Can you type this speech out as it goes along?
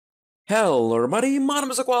Hello everybody, my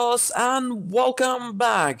name is Aquatic, and welcome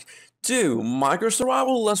back to Minecraft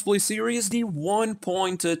Survival Let's Play Series, the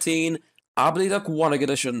 1.13 Update Aquatic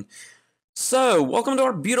Edition. So, welcome to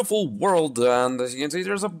our beautiful world, and as you can see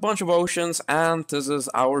there's a bunch of oceans, and this is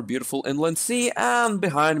our beautiful inland sea, and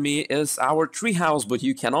behind me is our treehouse, but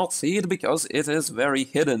you cannot see it because it is very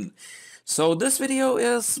hidden. So this video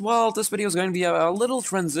is going to be a little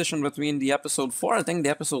transition between the episode 4, I think the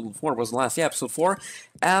episode 4 was last, yeah, episode 4,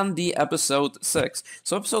 and the episode 6.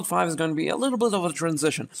 So episode 5 is going to be a little bit of a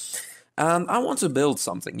transition. And I want to build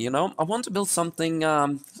something, I want to build something,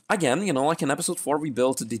 again, like in episode 4 we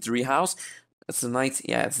built the treehouse. It's the night,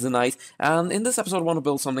 yeah, it's the night, and in this episode I want to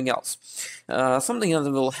build something else. Something that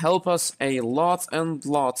will help us a lot and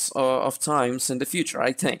lots of times in the future,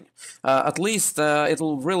 I think. At least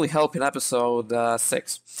it'll really help in episode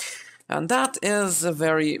 6. And that is a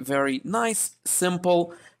very, very nice,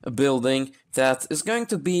 simple building that is going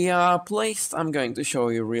to be placed. I'm going to show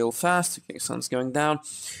you real fast. Okay, sun's going down.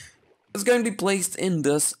 It's going to be placed in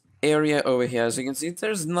this area over here. As you can see,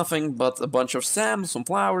 there's nothing but a bunch of sand, some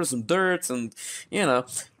flowers, some dirt, and and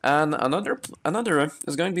another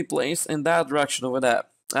is going to be placed in that direction over there.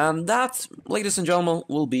 And that, ladies and gentlemen,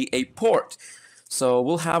 will be a port. So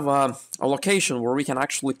we'll have a location where we can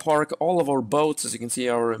actually park all of our boats. As you can see,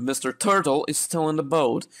 our Mr. Turtle is still in the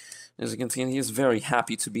boat. As you can see, he is very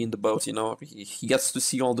happy to be in the boat, he gets to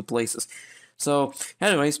see all the places. So,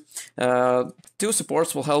 anyways, two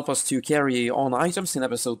supports will help us to carry on items in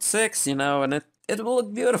episode 6, and it will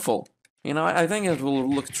look beautiful. I think it will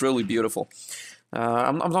look truly beautiful.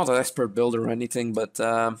 I'm not an expert builder or anything, but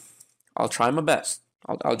I'll try my best.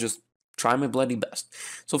 I'll just try my bloody best.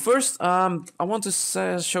 So first, I want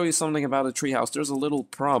to show you something about the treehouse. There's a little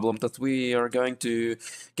problem that we are going to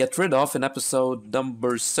get rid of in episode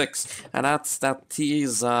number 6, and that's that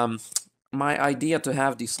these my idea to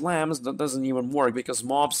have these lambs that doesn't even work because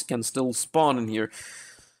mobs can still spawn in here.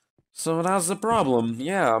 So that's the problem,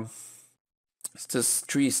 yeah. This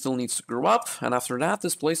tree still needs to grow up, and after that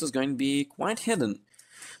this place is going to be quite hidden.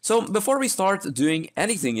 So before we start doing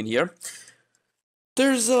anything in here,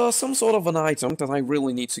 there's some sort of an item that I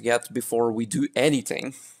really need to get before we do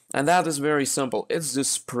anything. And that is very simple. It's the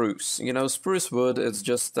spruce. Spruce wood is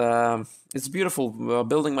just, it's beautiful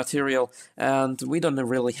building material, and we don't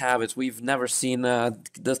really have it. We've never seen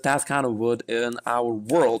that kind of wood in our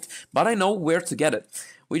world. But I know where to get it.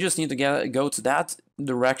 We just need to go to that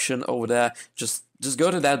direction over there. Just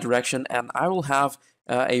go to that direction, and I will have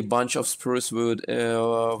a bunch of spruce wood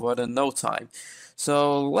in no time.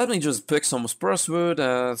 So let me just pick some spruce wood.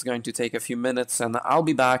 It's going to take a few minutes, and I'll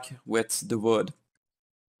be back with the wood.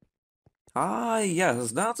 Ah,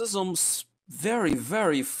 yes, that is some very,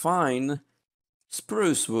 very fine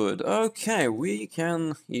spruce wood. Okay, we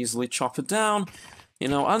can easily chop it down.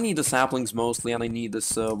 I need the saplings mostly, and I need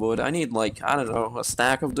this wood. I need, like, I don't know, a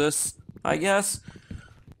stack of this, I guess.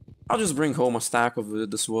 I'll just bring home a stack of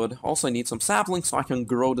this wood. Also, I need some saplings so I can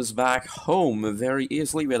grow this back home very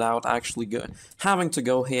easily without actually having to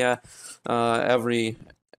go here every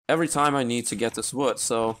time I need to get this wood.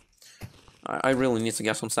 So, I really need to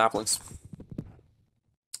get some saplings.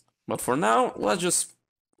 But for now, let's just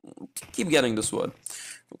keep getting this wood.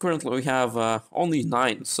 Currently we have only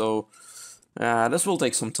 9, so this will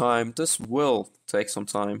take some time.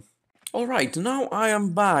 Alright, now I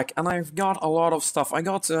am back, and I've got a lot of stuff. I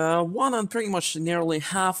got one and pretty much nearly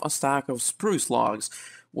half a stack of spruce logs,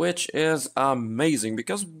 which is amazing,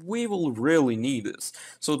 because we will really need this.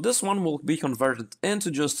 So this one will be converted into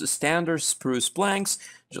just standard spruce planks,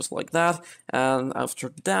 just like that, and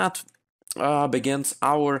after that begins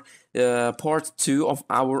our part 2 of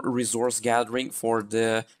our resource gathering for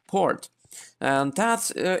the port. And that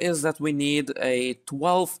is that we need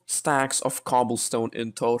 12 stacks of cobblestone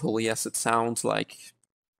in total. Yes, it sounds like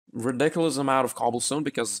ridiculous amount of cobblestone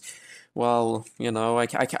because, well, I've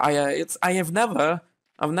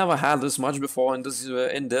never had this much before in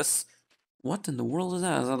this. What in the world is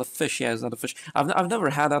that? Is that a fish? Yeah, is that a fish? I've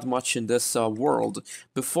never had that much in this world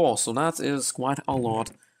before, so that is quite a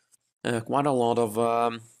lot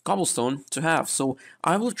of cobblestone to have. So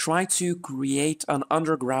I will try to create an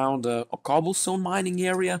underground cobblestone mining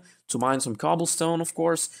area to mine some cobblestone, of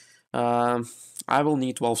course. I will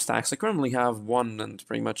need 12 stacks. I currently have 1 and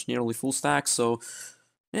pretty much nearly full stacks, so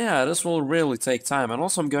yeah, this will really take time. And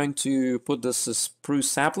also I'm going to put this spruce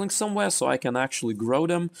sapling somewhere so I can actually grow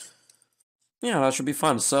them. Yeah, that should be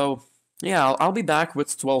fun. So yeah, I'll be back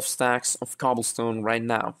with 12 stacks of cobblestone right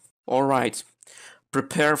now. Alright.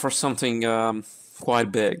 Prepare for something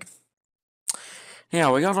quite big. Yeah,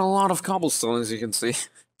 we got a lot of cobblestone, as you can see.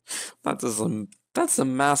 That's a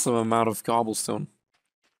massive amount of cobblestone.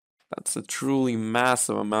 That's a truly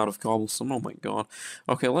massive amount of cobblestone. Oh my god.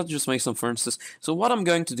 Okay, let's just make some furnaces. So what I'm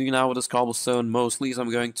going to do now with this cobblestone mostly is I'm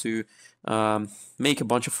going to make a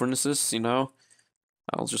bunch of furnaces, you know.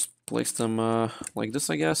 I'll just place them like this,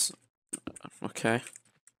 I guess. Okay.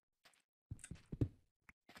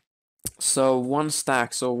 So one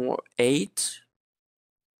stack, so 8.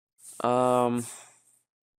 Um,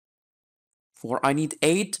 I need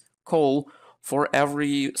 8 coal for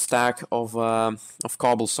every stack of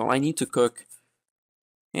cobblestone. I need to cook.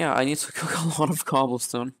 Yeah, I need to cook a lot of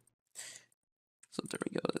cobblestone. So there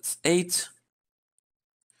we go. That's 8.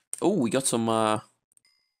 Oh, we got some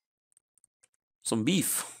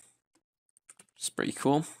beef. It's pretty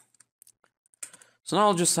cool. So now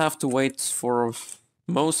I'll just have to wait for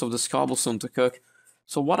most of this cobblestone to cook.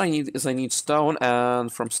 So what I need is I need stone,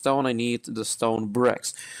 and from stone I need the stone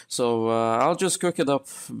bricks. So I'll just cook it up,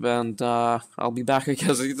 and I'll be back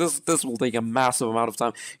because this will take a massive amount of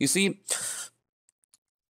time. You see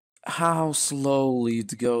how slowly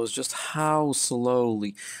it goes, just how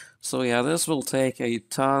slowly. So yeah, this will take a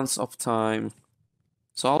tons of time.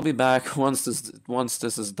 So I'll be back once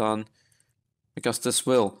this is done, because this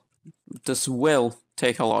will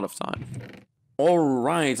take a lot of time.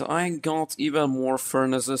 Alright, I got even more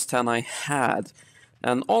furnaces than I had.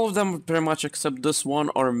 And all of them, pretty much except this one,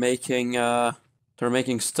 are making they're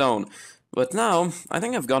making stone. But now, I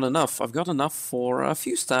think I've got enough. I've got enough for a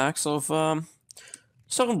few stacks of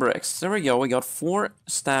stone bricks. There we go, we got 4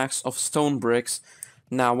 stacks of stone bricks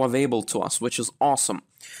now available to us, which is awesome.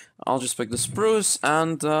 I'll just pick the spruce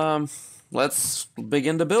and let's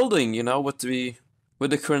begin the building, you know, with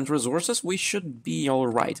the current resources, we should be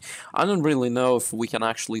alright. I don't really know if we can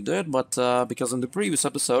actually do it, but because in the previous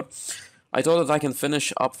episode, I thought that I can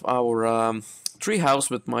finish up our treehouse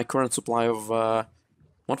with my current supply of,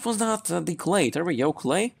 what was that? The clay. There we go,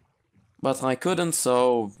 clay. But I couldn't,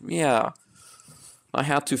 so yeah. I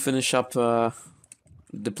had to finish up the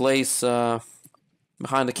place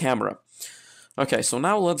behind the camera. Okay, so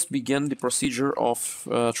now let's begin the procedure of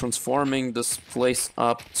transforming this place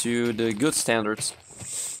up to the good standards.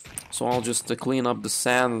 So I'll just clean up the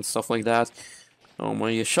sand and stuff like that. Oh,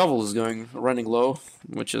 my shovel is running low,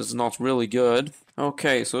 which is not really good.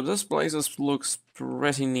 Okay, so this place looks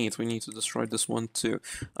pretty neat. We need to destroy this one too.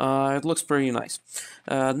 It looks pretty nice.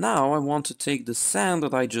 Now I want to take the sand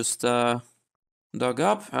that I just dug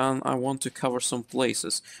up, and I want to cover some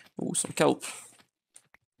places. Oh, some kelp.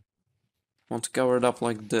 Want to cover it up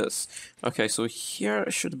like this. Okay, so here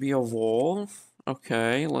should be a wall.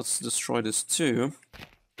 Okay, let's destroy this too.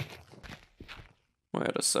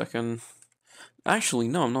 Wait a second. Actually,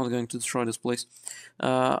 no, I'm not going to destroy this place.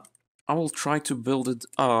 I will try to build it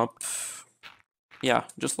up. Yeah,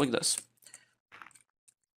 just like this.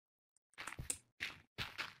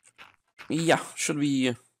 Yeah, should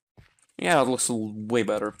be... Yeah, it looks way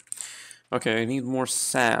better. Okay, I need more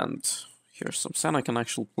sand. Here's some sand. I can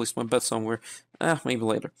actually place my bed somewhere. Maybe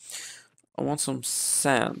later. I want some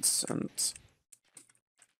sand, and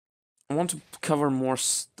I want to cover more.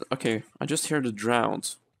 Okay, I just hear the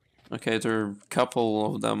drowned. Okay, there are a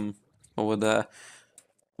couple of them over there.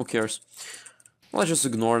 Who cares? Let's just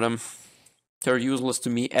ignore them. They're useless to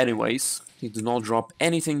me anyways. They do not drop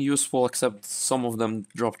anything useful, except some of them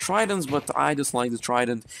drop tridents, but I dislike the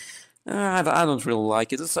trident. I don't really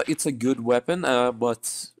like it. It's a good weapon,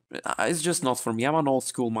 but it's just not for me. I'm an old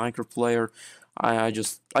school Minecraft player. I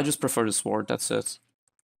just prefer the sword. That's it.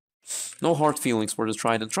 No hard feelings for the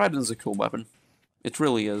trident. Trident is a cool weapon. It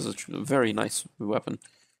really is a very nice weapon.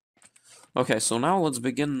 Okay, so now let's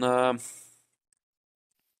begin to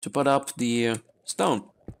put up the stone.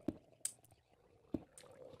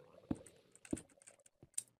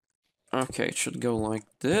 Okay, it should go like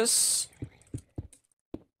this.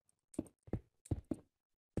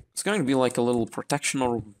 It's going to be like a little protection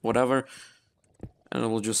or whatever, and it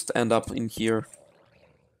will just end up in here.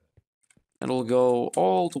 And it'll go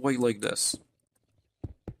all the way like this.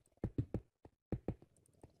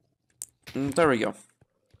 And there we go.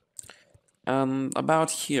 And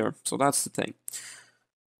about here, so that's the thing.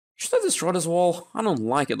 Should I destroy this wall? I don't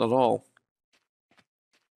like it at all.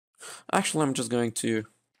 Actually, I'm just going to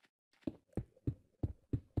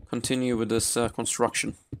continue with this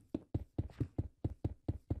construction.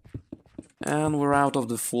 And we're out of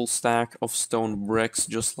the full stack of stone bricks,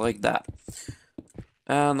 just like that.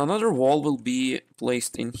 And another wall will be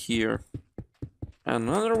placed in here. And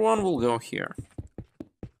another one will go here.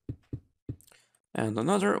 And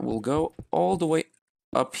another will go all the way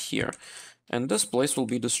up here. And this place will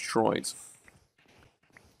be destroyed.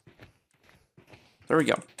 There we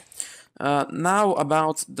go. Now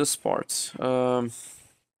about this part.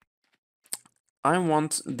 I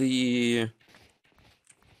want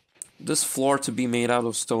this floor to be made out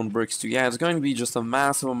of stone bricks too. Yeah, it's going to be just a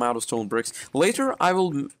massive amount of stone bricks. Later, I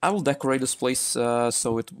will decorate this place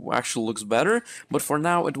so it actually looks better. But for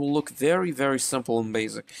now, it will look very, very simple and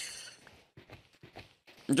basic.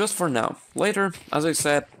 Just for now. Later, as I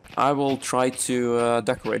said, I will try to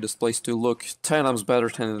decorate this place to look 10 times better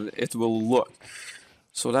than it will look.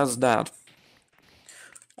 So that's that.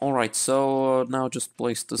 Alright, so now just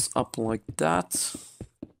place this up like that.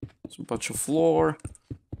 Some bunch of floor.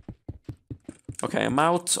 Okay, I'm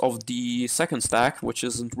out of the second stack, which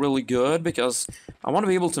isn't really good because I want to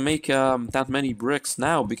be able to make that many bricks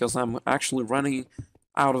now because I'm actually running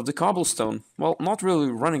out of the cobblestone. Well, not really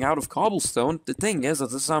running out of cobblestone. The thing is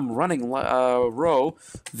that I'm running row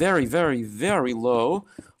very, very, very low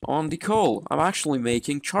on the coal. I'm actually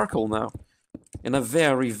making charcoal now in a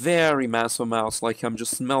very, very massive amount. Like, I'm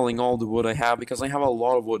just smelling all the wood I have because I have a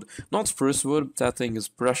lot of wood. Not spruce wood, that thing is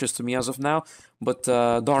precious to me as of now, but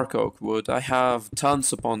dark oak wood. I have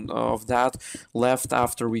tons of that left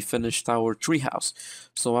after we finished our treehouse.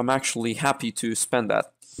 So I'm actually happy to spend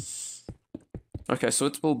that. Okay, so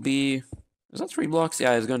it will be... Is that 3 blocks?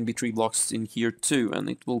 Yeah, it's going to be 3 blocks in here too, and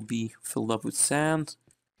it will be filled up with sand.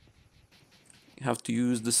 You have to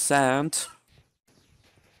use the sand.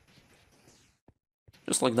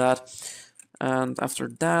 Just like that. And after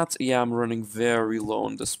that, yeah, I'm running very low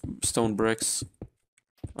on the stone bricks.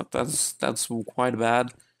 But that's quite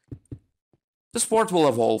bad. This port will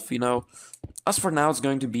evolve, you know. As for now, it's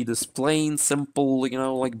going to be this plain, simple, you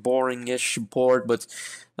know, like boring-ish port, but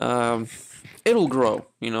it'll grow,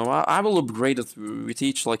 you know. I will upgrade it with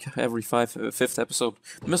each, like, every fifth episode.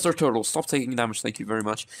 Mr. Turtle, stop taking damage, thank you very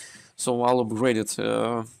much. So I'll upgrade it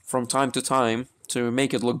from time to time to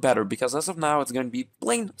make it look better, because as of now, it's going to be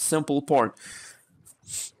plain, simple port.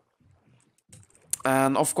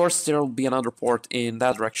 And of course, there'll be another port in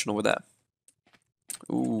that direction over there.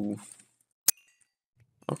 Ooh.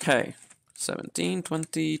 Okay. 17,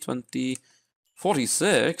 20, 20,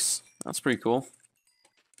 46. That's pretty cool.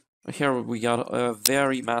 Here we got a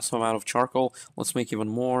very massive amount of charcoal. Let's make even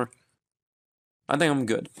more. I think I'm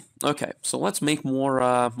good. Okay, so let's make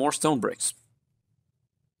more stone bricks.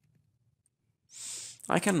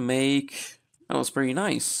 I can make... That was pretty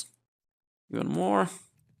nice. Even more.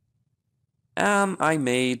 And I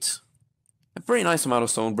made a pretty nice amount of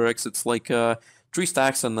stone bricks. It's like 3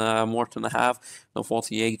 stacks and more than a half. No,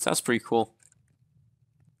 48. That's pretty cool.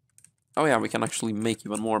 Oh yeah, we can actually make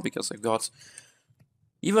even more because I've got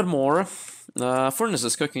even more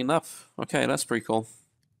furnaces cooking up. Okay, that's pretty cool.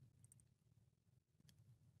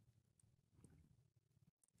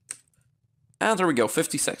 And there we go,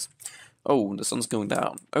 56. Oh, the sun's going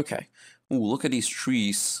down. Okay. Ooh, look at these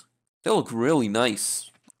trees. They look really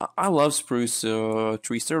nice. I love spruce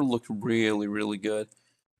trees. They look really, really good.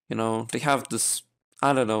 You know, they have this...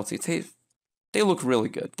 I don't know, they look really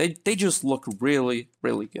good. They just look really,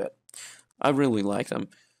 really good. I really like them.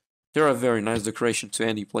 They're a very nice decoration to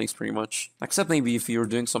any place, pretty much. Except maybe if you're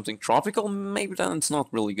doing something tropical, maybe then it's not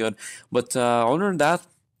really good. But other than that,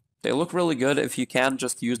 they look really good if you can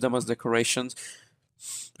just use them as decorations.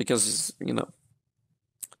 Because, you know,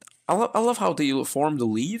 I love how they form the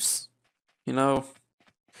leaves, you know.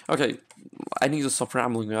 Okay, I need to stop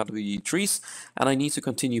rambling about the trees, and I need to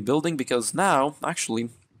continue building because now, actually,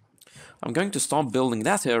 I'm going to stop building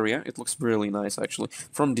that area. It looks really nice, actually.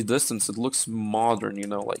 From the distance, it looks modern, you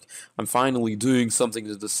know, like I'm finally doing something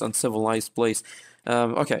to this uncivilized place.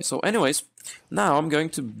 Okay, so anyways, now I'm going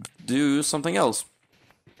to do something else.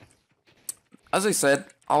 As I said,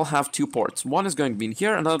 I'll have 2 ports. One is going to be in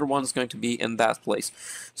here, another one is going to be in that place.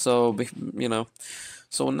 So, you know,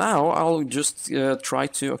 so now I'll just try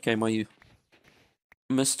to, okay, my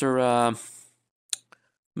Mr.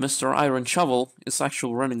 Iron Shovel is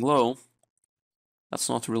actually running low. That's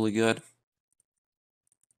not really good.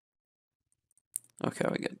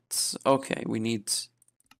 Okay, we need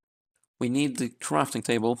the crafting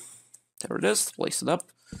table. There it is, place it up.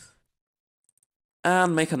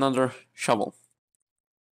 And make another shovel.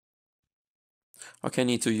 Okay, I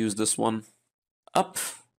need to use this one. Up.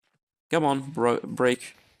 Come on,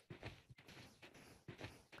 break.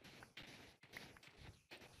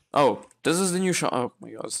 Oh, this is the new shovel. Oh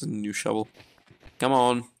my god, this is the new shovel. Come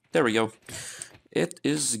on. There we go. It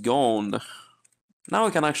is gone. Now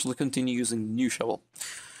we can actually continue using the new shovel.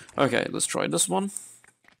 Okay, let's try this one.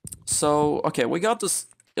 So, okay, we got this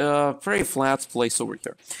very flat place over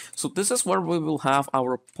here. So this is where we will have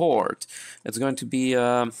our port. It's going to be...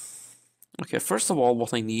 okay, first of all,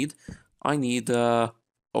 what I need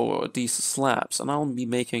these slabs, and I'll be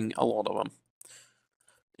making a lot of them.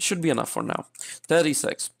 It should be enough for now.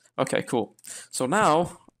 36. Okay, cool. So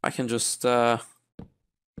now I can just,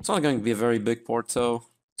 it's not going to be a very big port, so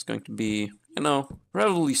it's going to be, you know,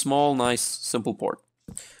 relatively small, nice, simple port.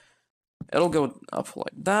 It'll go up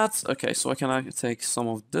like that. Okay, so I can take some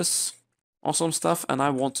of this awesome stuff, and I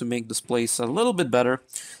want to make this place a little bit better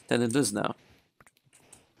than it is now.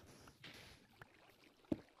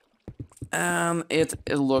 And it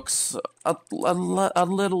looks a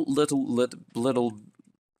little,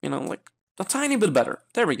 you know, like a tiny bit better.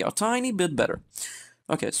 There we go, tiny bit better.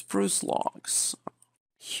 Okay, spruce logs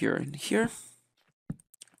here and here.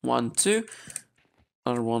 1, 2.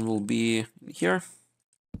 Other one will be here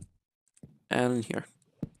and here.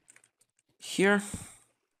 Here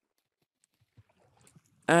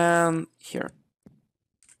and here.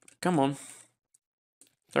 Come on.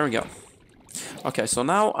 There we go. Okay, so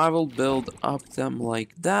now I will build up them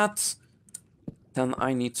like that. Then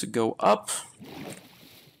I need to go up.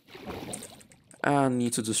 And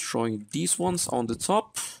need to destroy these ones on the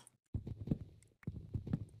top.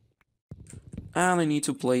 And I need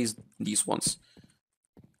to place these ones.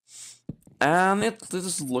 And it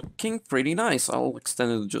is looking pretty nice. I'll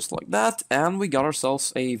extend it just like that. And we got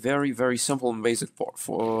ourselves a very, very simple and basic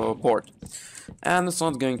port. And it's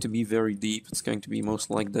not going to be very deep. It's going to be most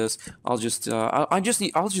like this. I'll just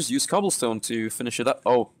use cobblestone to finish it up.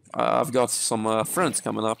 Oh, I've got some friends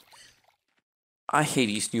coming up. I hate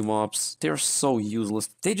these new mobs. They're so useless.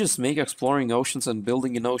 They just make exploring oceans and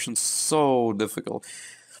building in oceans so difficult.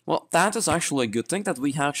 Well, that is actually a good thing that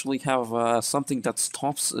we actually have something that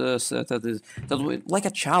stops us, like a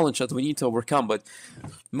challenge that we need to overcome. But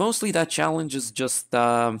mostly that challenge is just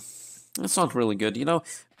it's not really good. You know,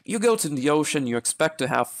 you go to the ocean, you expect to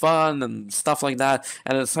have fun and stuff like that,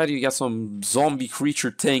 and instead you get some zombie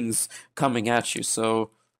creature things coming at you. So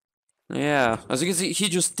yeah, as you can see,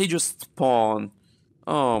 they just spawn.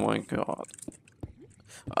 Oh my god.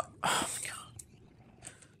 Oh my god.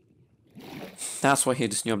 That's why I hate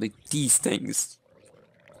this new update. These things.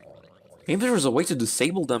 Maybe there's a way to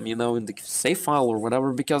disable them, you know, in the save file or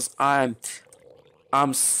whatever, because I'm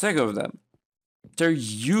sick of them. They're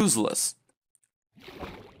useless.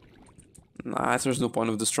 Nah, there's no point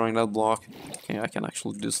of destroying that block. Okay, I can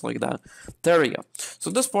actually do this like that. There we go. So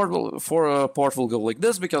this part will go like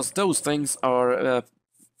this because those things are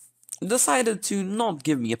decided to not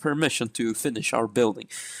give me a permission to finish our building.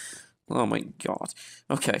 Oh my god.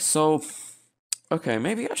 Okay, so okay,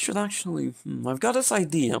 maybe I should actually... I've got this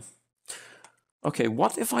idea. Okay,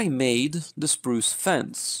 what if I made the spruce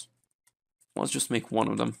fence? Let's just make one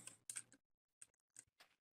of them.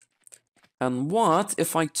 And what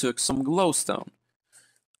if I took some glowstone?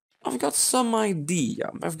 I've got some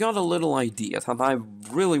idea. I've got a little idea that I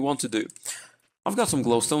really want to do. I've got some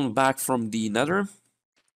glowstone back from the nether.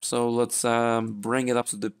 So let's bring it up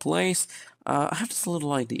to the place. I have this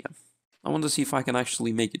little idea. I want to see if I can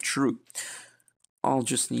actually make it true. I'll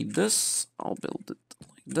just need this. I'll build it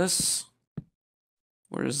like this.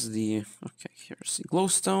 Where's the... Okay, here's the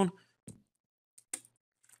glowstone.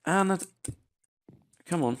 And it...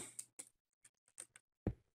 Come on.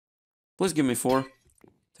 Please give me 4.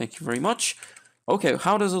 Thank you very much. Okay,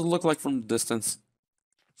 how does it look like from the distance?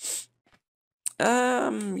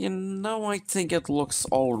 You know, I think it looks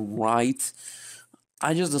alright.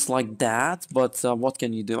 I just dislike that, but what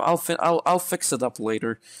can you do? I'll fix it up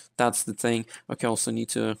later. That's the thing. Okay, also need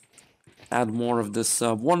to add more of this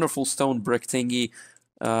wonderful stone brick thingy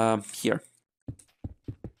here.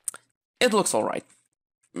 It looks alright.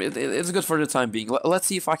 It's good for the time being. Let's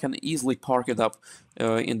see if I can easily park it up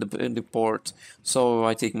in the port. So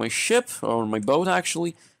I take my ship, or my boat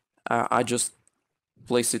actually. I just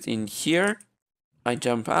place it in here. I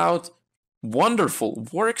jump out. Wonderful.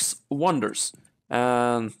 Works wonders.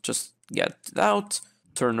 And just get it out,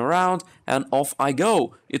 turn around, and off I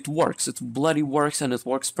go. It works. It bloody works, and it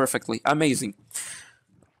works perfectly. Amazing.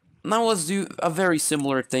 Now let's do a very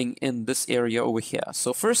similar thing in this area over here.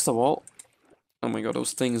 So first of all... Oh my god,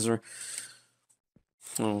 those things are...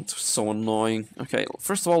 Oh, it's so annoying. Okay,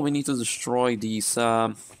 first of all, we need to destroy these...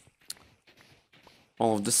 all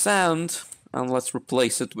of the sand, and let's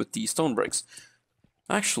replace it with these stone bricks.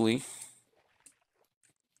 Actually...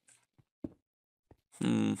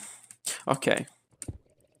 Okay.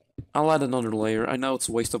 I'll add another layer. I know it's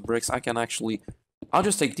a waste of bricks. I can actually... I'll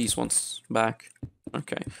just take these ones back.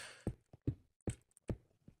 Okay.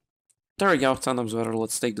 There we go, 10 times better.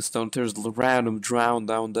 Let's take the stone. There's the random drown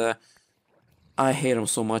down there. I hate them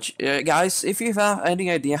so much. Guys, if you have any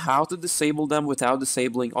idea how to disable them without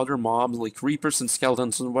disabling other mobs like creepers and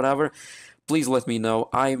skeletons and whatever, please let me know.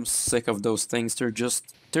 I am sick of those things. They're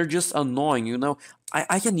just annoying, you know?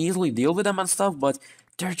 I can easily deal with them and stuff, but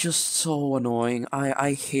They're just so annoying.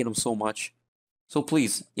 I hate them so much. So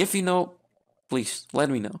please, if you know, please let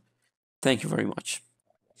me know. Thank you very much.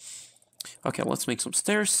 Okay, let's make some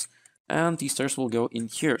stairs. And these stairs will go in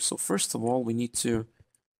here. So first of all, we need to...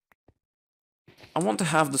 I want to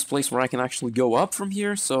have this place where I can actually go up from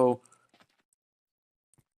here, so...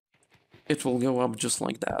 it will go up just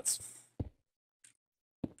like that.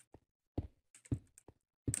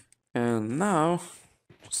 And now,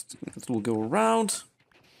 it will go around.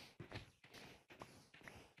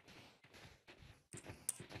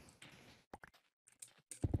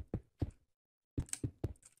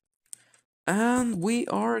 And we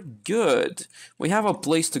are good. We have a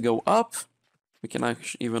place to go up. We can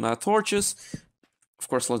actually even add torches. Of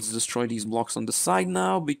course, let's destroy these blocks on the side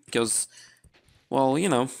now, because, well, you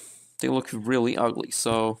know, they look really ugly,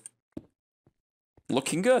 so...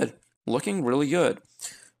 looking good. Looking really good.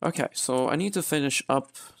 Okay, so I need to finish up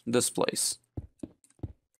this place.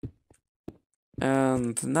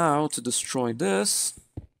 And now to destroy this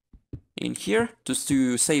in here, just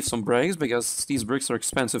to save some bricks, because these bricks are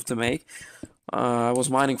expensive to make. I was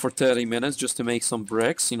mining for 30 minutes just to make some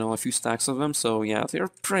bricks, you know, a few stacks of them, so yeah, they're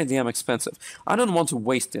pretty damn expensive. I don't want to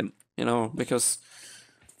waste them, you know, because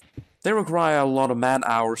they require a lot of man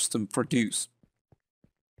hours to produce.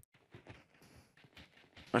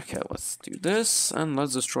 Okay, let's do this, and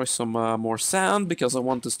let's destroy some more sand, because I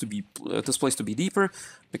want this to be this place to be deeper,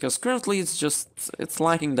 because currently it's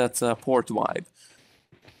lacking that port vibe.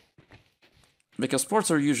 Because ports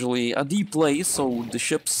are usually a deep place, so the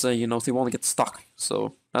ships, you know, they won't get stuck.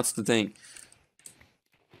 So that's the thing.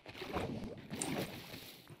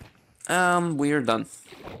 And we're done.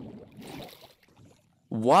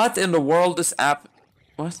 What in the world is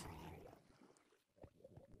What?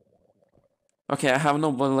 Okay, I have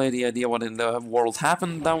no bloody idea what in the world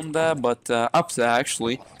happened down there, but up there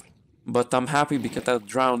actually. But I'm happy because that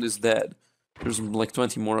drowned is dead. There's like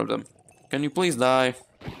 20 more of them. Can you please die?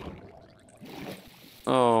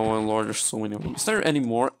 Oh my lord, there's so many of them. Is there any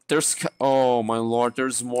more? Oh my lord,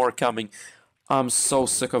 there's more coming. I'm so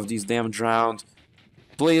sick of these damn drowned.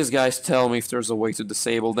 Please, guys, tell me if there's a way to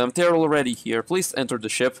disable them. They're already here. Please enter the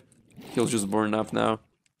ship. He'll just burn up now.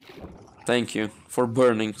 Thank you for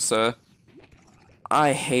burning, sir.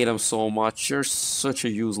 I hate them so much. You're such a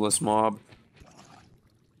useless mob.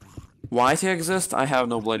 Why they exist? I have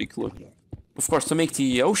no bloody clue. Of course, to make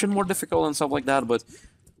the ocean more difficult and stuff like that, but...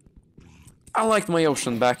 I liked my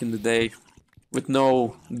ocean back in the day. With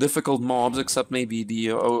no difficult mobs, except maybe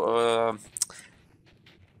the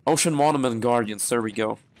Ocean Monument Guardians. There we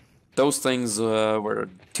go. Those things were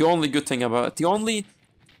the only good thing about... the only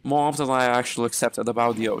mobs that I actually accepted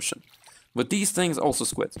about the ocean. But these things, also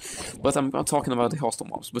squids. But I'm not talking about the hostile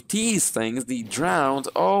mobs. But these things, the drowned,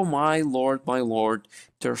 oh my lord,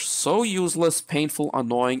 they're so useless, painful,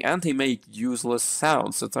 annoying, and they make useless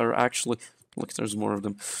sounds that are actually... Look, there's more of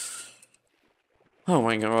them. Oh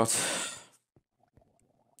my god.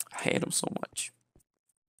 I hate them so much.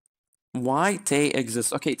 Why they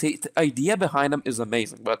exist? Okay, the idea behind them is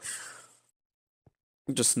amazing, but...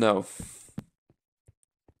 just no.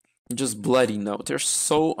 Just bloody no. They're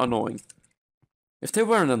so annoying. If they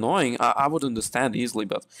weren't annoying, I would understand easily,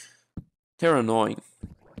 but they're annoying.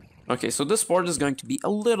 Okay, so this part is going to be a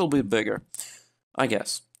little bit bigger, I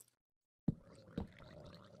guess.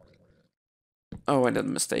 Oh, I did a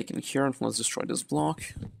mistake in here. Let's destroy this block.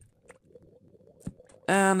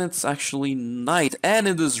 And it's actually night, and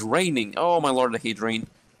it is raining. Oh my lord, I hate rain.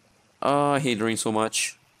 I hate rain so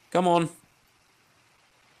much. Come on.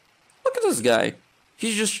 Look at this guy.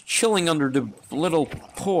 He's just chilling under the little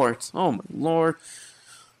port. Oh my lord.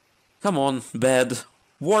 Come on, bed.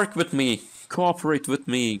 Work with me. Cooperate with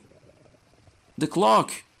me. The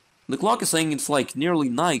clock. The clock is saying it's like nearly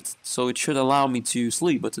night, so it should allow me to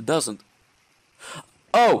sleep, but it doesn't.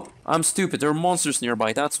 Oh, I'm stupid. There are monsters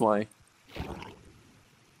nearby, that's why.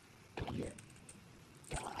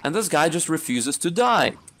 And this guy just refuses to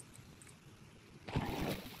die.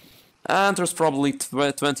 And there's probably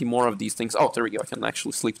 20 more of these things. Oh, there we go. I can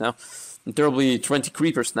actually sleep now. There will be 20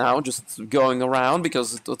 creepers now, just going around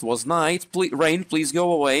because it was night. Rain, please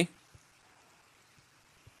go away.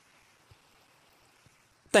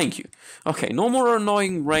 Thank you. Okay, no more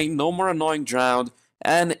annoying rain, no more annoying drought,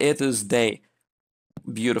 and it is day.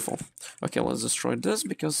 Beautiful. Okay, let's destroy this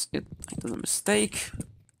because I did a mistake.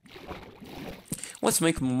 Let's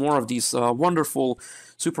make more of these wonderful,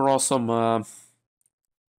 super awesome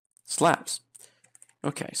slabs.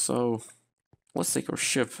 Okay, so let's take our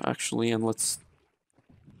ship actually and let's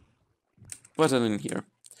put it in here.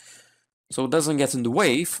 So it doesn't get in the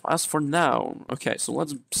way as for now. Okay, so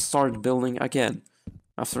let's start building again.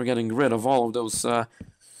 after getting rid of all of those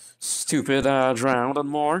stupid drowned and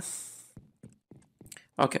more.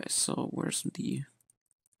 Okay, so where's the...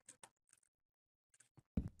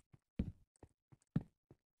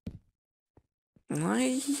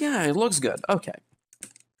 yeah, it looks good. Okay.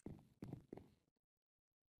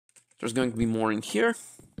 There's going to be more in here.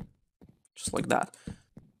 Just like that.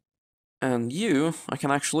 And you, I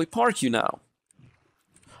can actually park you now.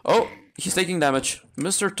 Oh, he's taking damage.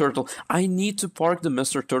 Mr. Turtle. I need to park the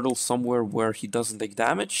Mr. Turtle somewhere where he doesn't take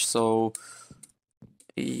damage, so...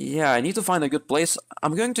 yeah, I need to find a good place.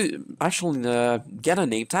 I'm going to actually get a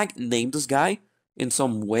name tag, name this guy in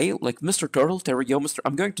some way, like Mr. Turtle. There we go, Mr.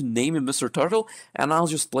 I'm going to name him Mr. Turtle, and I'll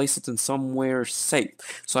just place it in somewhere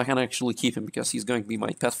safe, so I can actually keep him, because he's going to be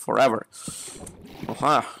my pet forever.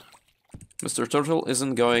 Aha. Mr. Turtle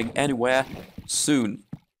isn't going anywhere soon.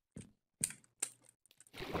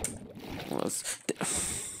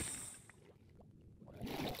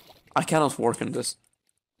 I cannot work on this.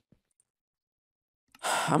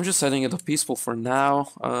 I'm just setting it to peaceful for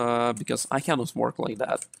now, because I cannot work like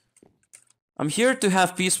that. I'm here to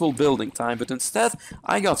have peaceful building time, but instead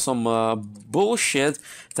I got some bullshit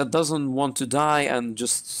that doesn't want to die and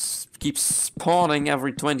just keeps spawning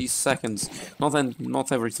every 20 seconds.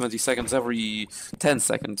 Not every 20 seconds, every 10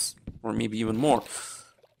 seconds, or maybe even more.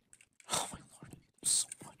 Oh my lord, so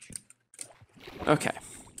much. Okay.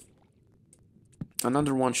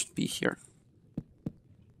 Another one should be here.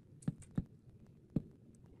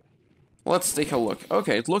 Let's take a look.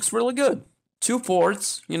 Okay, it looks really good. 2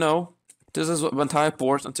 ports, you know. This is an entire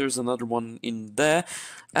port, and there's another one in there.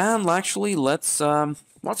 And actually, let's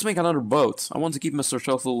make another boat. I want to keep Mr.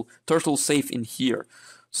 Turtle safe in here.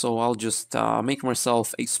 So I'll just make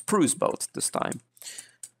myself a spruce boat this time.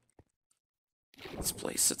 Let's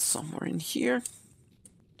place it somewhere in here.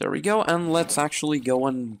 There we go, and let's actually go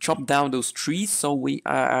and chop down those trees so we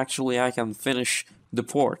I can finish the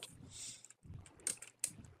port.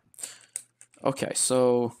 Okay,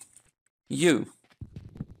 so you,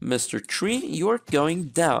 Mr. Tree, you're going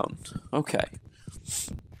down. Okay.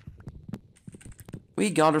 We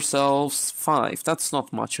got ourselves 5. That's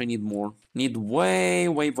not much. I need more. Need way,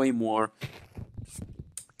 way, way more.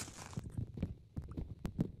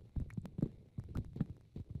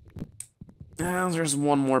 And there's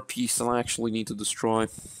one more piece that I actually need to destroy.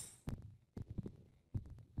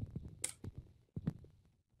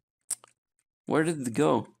 Where did it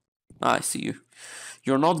go? Ah, I see you.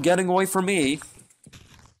 You're not getting away from me.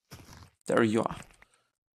 There you are.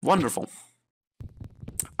 Wonderful.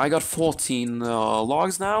 I got 14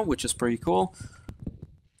 logs now, which is pretty cool.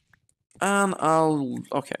 And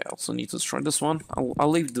okay, I also need to destroy this one. I'll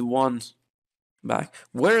leave the one back.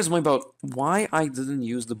 Where is my boat? Why I didn't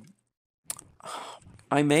use the...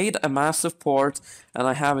 I made a massive port, and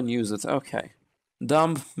I haven't used it. Okay.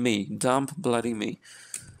 Dump me. Dump bloody me.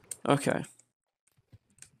 Okay.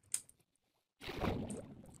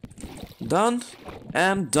 Done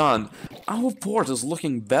and done. Our port is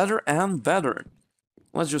looking better and better.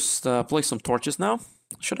 Let's just place some torches now.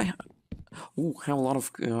 Should I have... ooh, have a lot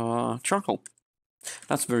of charcoal.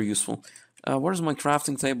 That's very useful. Where's my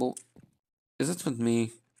crafting table? Is it with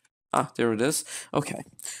me? Ah, there it is. Okay.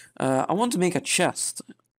 I want to make a chest.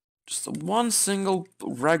 Just one single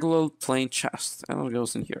regular plain chest. And it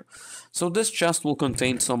goes in here. So this chest will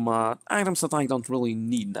contain some items that I don't really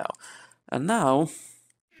need now. And now,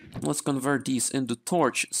 let's convert these into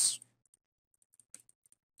torches.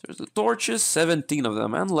 There's the torches, 17 of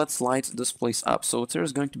them, and let's light this place up. So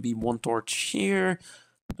there's going to be one torch here,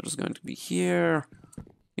 there's going to be here,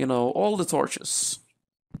 you know, all the torches.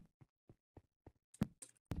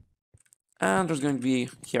 And there's going to be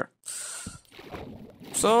here.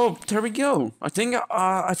 So there we go. I think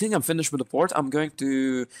I'm finished with the port. I'm going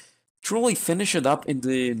to truly finish it up in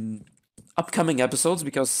the upcoming episodes,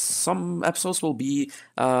 because some episodes will be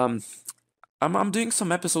I'm doing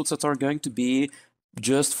some episodes that are going to be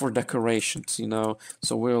just for decorations, you know.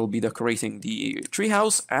 So we'll be decorating the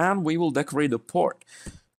treehouse and we will decorate the port.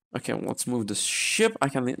 Okay, let's move the ship. I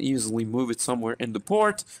can easily move it somewhere in the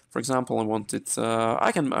port. For example, I want it,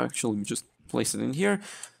 I can actually just place it in here.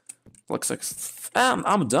 Looks like, and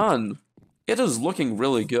I'm done. It is looking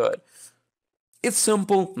really good. It's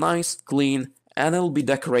simple, nice, clean, and it'll be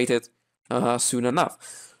decorated soon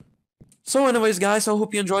enough. So anyways guys, I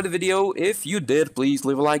hope you enjoyed the video. If you did, please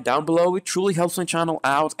leave a like down below. It truly helps my channel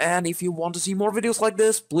out. And if you want to see more videos like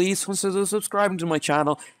this, please consider subscribing to my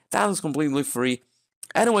channel. That is completely free.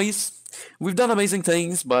 Anyways, we've done amazing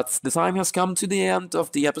things, but the time has come to the end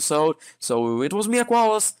of the episode. So it was me,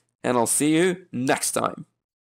 Aquatic, and I'll see you next time.